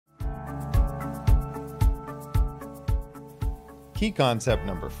Key concept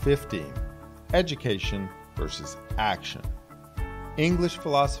number 15, education versus action. English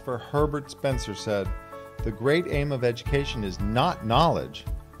philosopher Herbert Spencer said, "The great aim of education is not knowledge,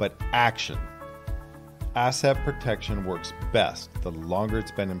 but action." Asset protection works best the longer it's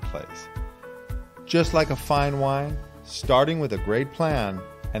been in place. Just like a fine wine, starting with a great plan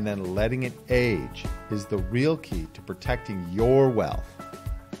and then letting it age is the real key to protecting your wealth.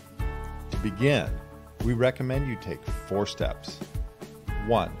 To begin, we recommend you take 4 steps.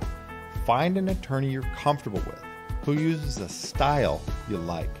 1. Find an attorney you're comfortable with, who uses a style you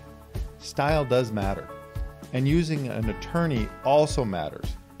like. Style does matter, and using an attorney also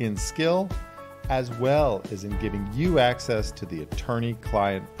matters in skill as well as in giving you access to the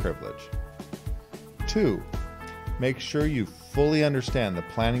attorney-client privilege. 2. Make sure you fully understand the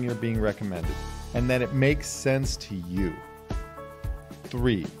planning you're being recommended and that it makes sense to you.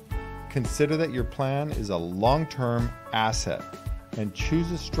 3. Consider that your plan is a long-term asset and choose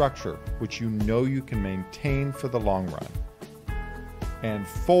a structure which you know you can maintain for the long run. And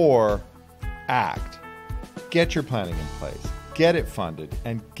 4, act. Get your planning in place, get it funded,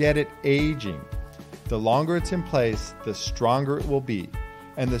 and get it aging. The longer it's in place, the stronger it will be,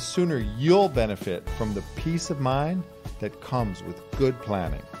 and the sooner you'll benefit from the peace of mind that comes with good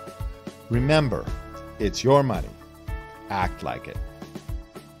planning. Remember, it's your money. Act like it.